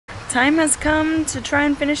time has come to try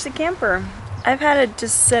and finish the camper. I've had it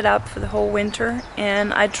just set up for the whole winter,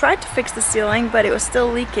 and I tried to fix the ceiling, but it was still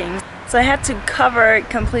leaking. So I had to cover it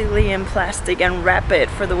completely in plastic and wrap it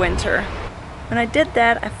for the winter. When I did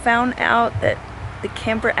that, I found out that the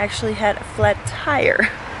camper actually had a flat tire.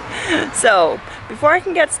 So before I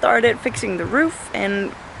can get started fixing the roof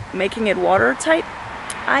and making it watertight,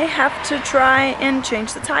 I have to try and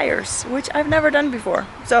change the tires, which I've never done before.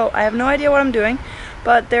 So I have no idea what I'm doing,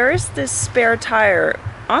 but there is this spare tire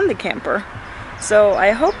on the camper. So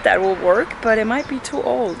I hope that will work, but it might be too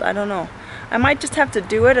old, I don't know. I might just have to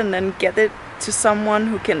do it and then get it to someone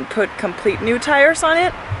who can put complete new tires on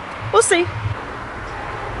it. We'll see.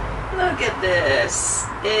 Look at this.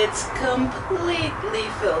 It's completely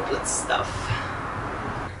filled with stuff.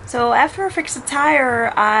 So after I fix the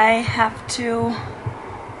tire, I have to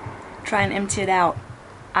try and empty it out.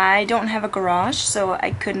 I don't have a garage, so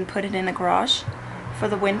I couldn't put it in a garage for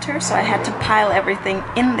the winter, so I had to pile everything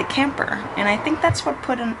in the camper, and I think that's what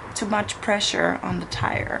put in too much pressure on the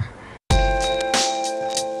tire.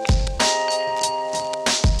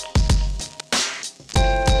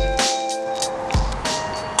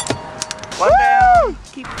 One down.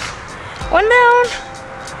 Keep one down.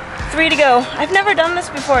 3 to go. I've never done this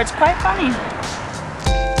before. It's quite funny.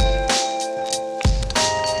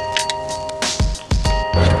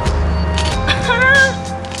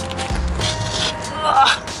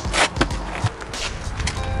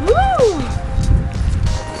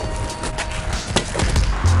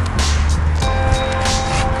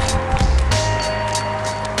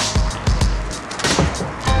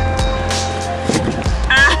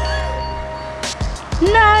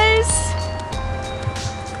 Nice!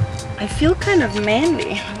 I feel kind of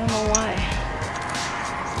manly. I don't know why.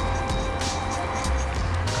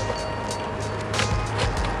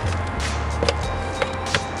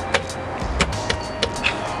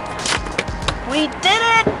 We did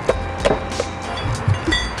it!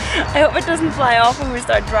 I hope it doesn't fly off when we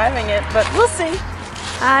start driving it, but we'll see.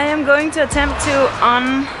 I am going to attempt to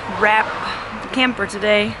unwrap the camper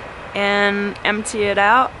today and empty it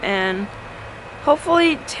out and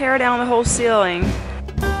hopefully tear down the whole ceiling.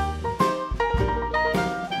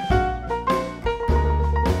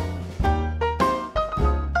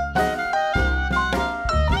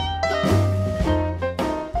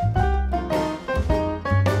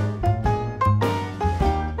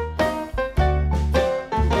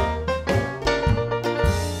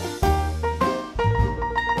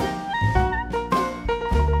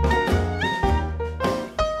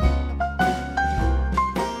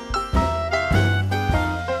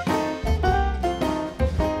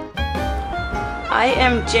 I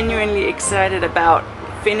am genuinely excited about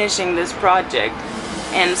finishing this project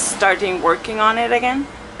and starting working on it again,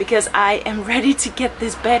 because I am ready to get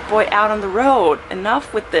this bad boy out on the road.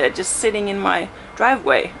 Enough with it just sitting in my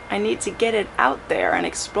driveway. I need to get it out there and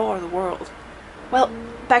explore the world. Well,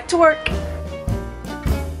 back to work.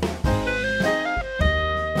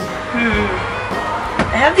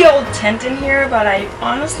 I have the old tent in here, but I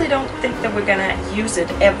honestly don't think that we're gonna use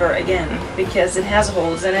it ever again because it has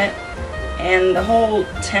holes in it. And the whole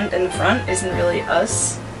tent in the front isn't really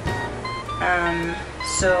us.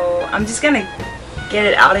 So I'm just gonna get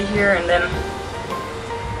it out of here and then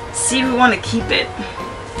see if we want to keep it.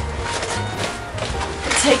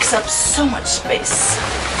 It takes up so much space.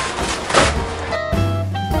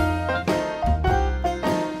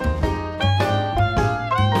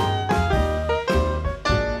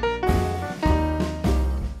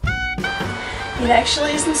 It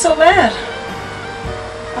actually isn't so bad.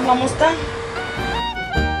 I'm almost done.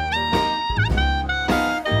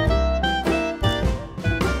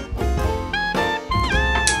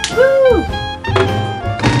 Woo!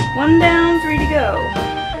 1 down, 3 to go.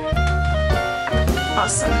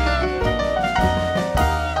 Awesome.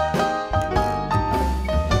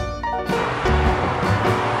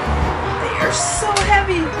 They are so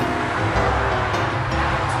heavy.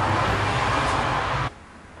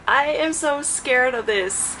 I am so scared of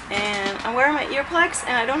this, and I'm wearing my earplugs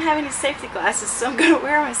and I don't have any safety glasses, so I'm gonna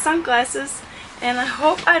wear my sunglasses and I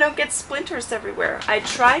hope I don't get splinters everywhere. I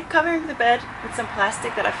tried covering the bed with some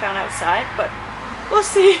plastic that I found outside, but we'll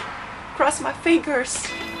see. Cross my fingers.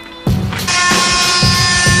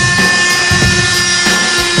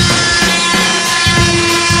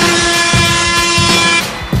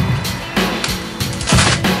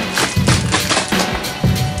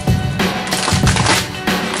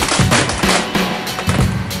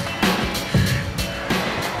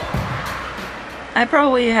 I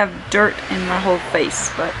probably have dirt in my whole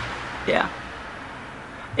face, but yeah.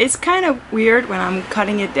 It's kind of weird when I'm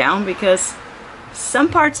cutting it down because some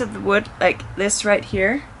parts of the wood, like this right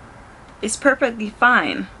here, is perfectly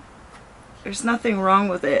fine. There's nothing wrong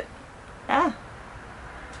with it. Ah.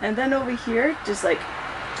 And then over here, just like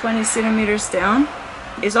 20 centimeters down,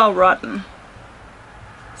 is all rotten.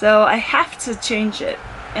 So I have to change it.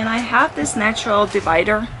 And I have this natural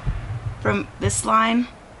divider from this line.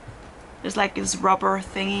 There's like this rubber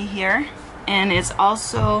thingy here. And it's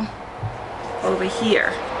also over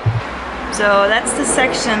here. So that's the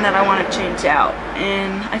section that I want to change out.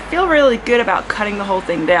 And I feel really good about cutting the whole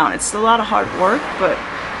thing down. It's a lot of hard work, but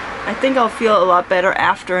I think I'll feel a lot better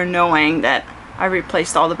after knowing that I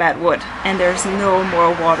replaced all the bad wood and there's no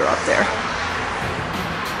more water up there.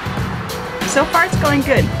 So far it's going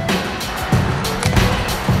good.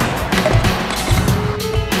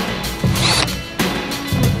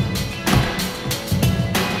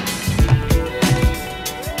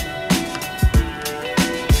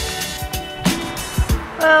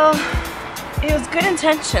 Well, it was good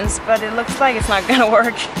intentions, but it looks like it's not gonna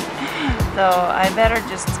work. So I better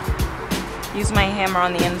just use my hammer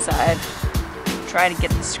on the inside, try to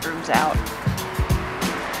get the screws out.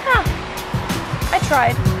 I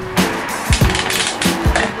tried.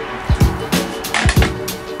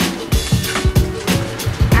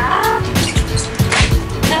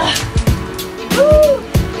 Woo!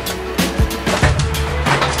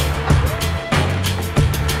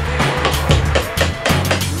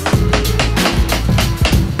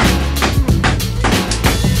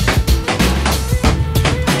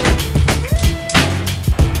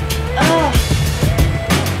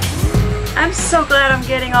 I'm so glad I'm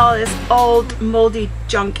getting all this old moldy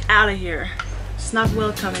junk out of here. It's not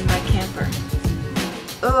welcome in my camper.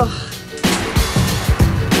 Ugh.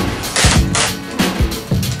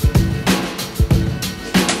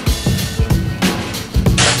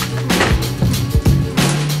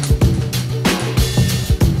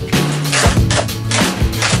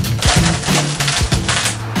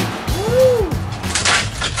 Woo.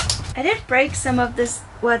 I did break some of this,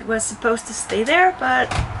 what was supposed to stay there,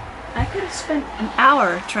 but I could have spent an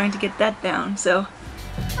hour trying to get that down, so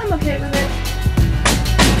I'm okay with it.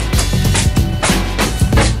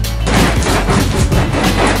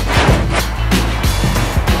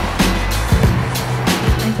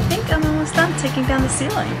 I think I'm almost done taking down the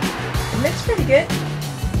ceiling. It looks pretty good.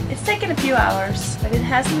 It's taken a few hours, but it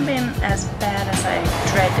hasn't been as bad as I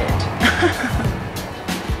dreaded.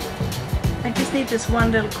 I just need this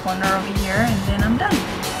one little corner over here and then I'm done.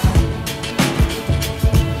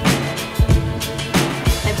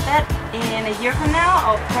 In a year from now,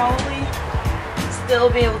 I'll probably still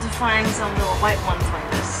be able to find some little white ones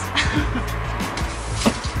like this.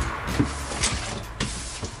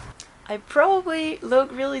 I probably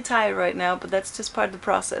look really tired right now, but that's just part of the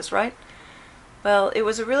process, right? Well, it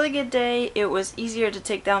was a really good day. It was easier to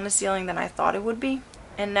take down the ceiling than I thought it would be.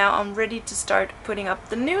 And now I'm ready to start putting up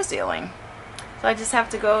the new ceiling. So I just have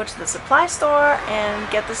to go to the supply store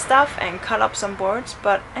and get the stuff and cut up some boards,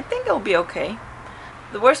 but I think it'll be okay.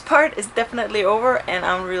 The worst part is definitely over and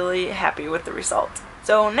I'm really happy with the result.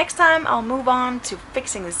 So next time I'll move on to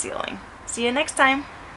fixing the ceiling. See you next time!